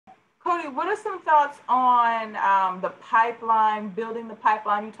Cody, what are some thoughts on the pipeline, building the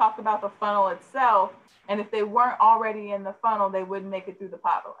pipeline? You talked about the funnel itself, and if they weren't already in the funnel, they wouldn't make it through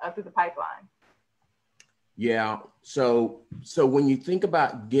through the pipeline. Yeah. So when you think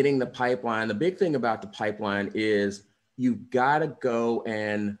about getting the pipeline, the big thing about the pipeline is you've got to go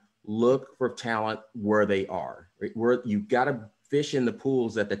and look for talent where they are, right? Where you've got to fish in the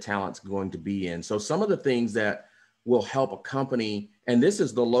pools that the talent's going to be in. So some of the things that will help a company, and this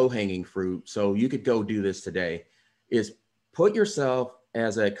is the low hanging fruit, so you could go do this today, is put yourself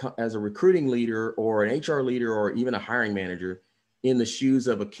as a recruiting leader or an HR leader or even a hiring manager in the shoes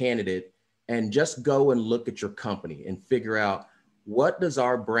of a candidate, and just go and look at your company and figure out, what does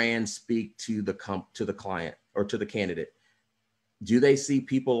our brand speak to the client or to the candidate? Do they see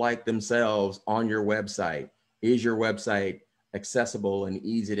people like themselves on your website? Is your website accessible and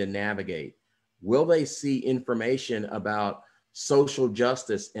easy to navigate? Will they see information about social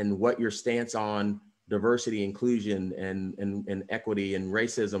justice and what your stance on diversity, inclusion, and equity and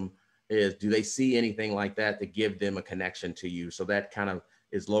racism is? Do they see anything like that to give them a connection to you? So that kind of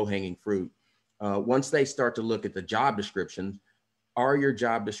is low-hanging fruit. Once they start to look at the job descriptions, are your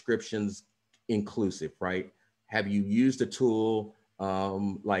job descriptions inclusive, right? Have you used a tool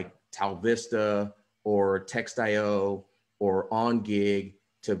like Talvista or Text.io or OnGig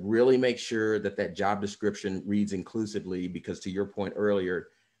to really make sure that that job description reads inclusively? Because to your point earlier,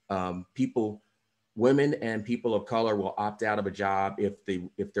 women and people of color will opt out of a job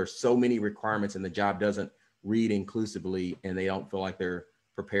if there's so many requirements and the job doesn't read inclusively and they don't feel like they're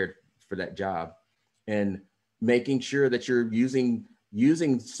prepared for that job. And making sure that you're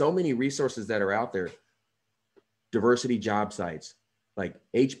using so many resources that are out there. Diversity job sites like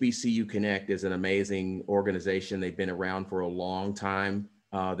HBCU Connect is an amazing organization. They've been around for a long time.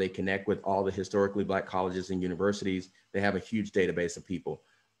 They connect with all the historically Black colleges and universities. They have a huge database of people.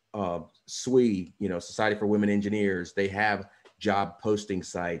 SWE, Society for Women Engineers, they have job posting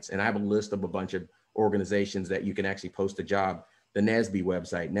sites. And I have a list of a bunch of organizations that you can actually post a job. The NASB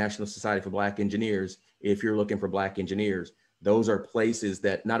website, National Society for Black Engineers, if you're looking for Black engineers, those are places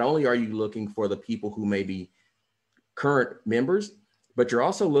that not only are you looking for the people who may be current members, but you're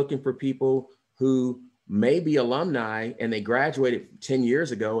also looking for people who may be alumni and they graduated 10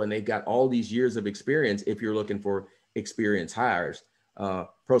 years ago and they've got all these years of experience if you're looking for experienced hires.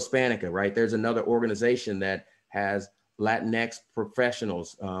 Prospanica, right? There's another organization that has Latinx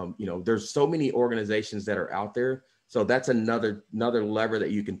professionals. There's so many organizations that are out there. So that's another lever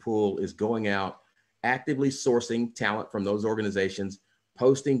that you can pull, is going out, actively sourcing talent from those organizations,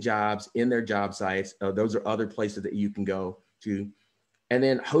 posting jobs in their job sites. Those are other places that you can go to. And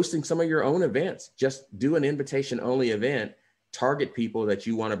then hosting some of your own events. Just do an invitation only event, target people that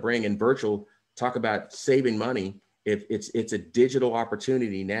you want to bring in virtual. Talk about saving money. If it's a digital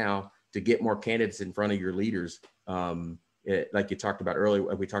opportunity now to get more candidates in front of your leaders. Like we talked about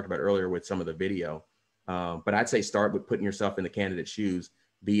earlier with some of the video. But I'd say start with putting yourself in the candidate's shoes,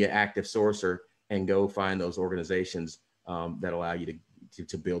 be an active sourcer, and go find those organizations that allow you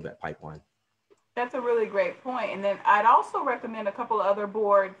to build that pipeline. That's a really great point. And then I'd also recommend a couple of other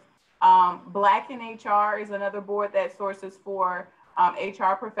boards. Black in HR is another board that sources for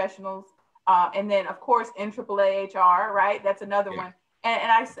HR professionals. And then, of course, NAAAH HR, right? That's another one.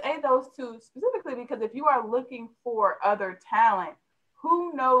 And I say those two specifically because if you are looking for other talent,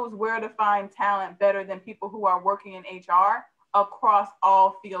 who knows where to find talent better than people who are working in HR across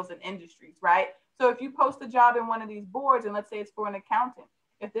all fields and industries, right? So if you post a job in one of these boards, and let's say it's for an accountant,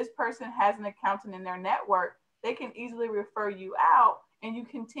 if this person has an accountant in their network, they can easily refer you out and you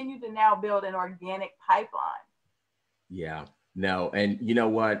continue to now build an organic pipeline. Yeah, no. And you know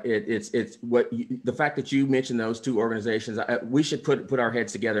what, the fact that you mentioned those two organizations, we should put our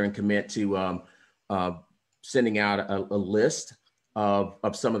heads together and commit to sending out a list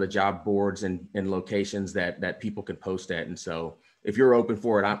of some of the job boards and locations that people can post at. And so if you're open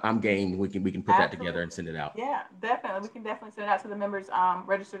for it, I'm game. We can put that together and send it out. Yeah, definitely. We can definitely send it out to the members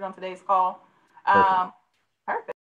registered on today's call. Perfect.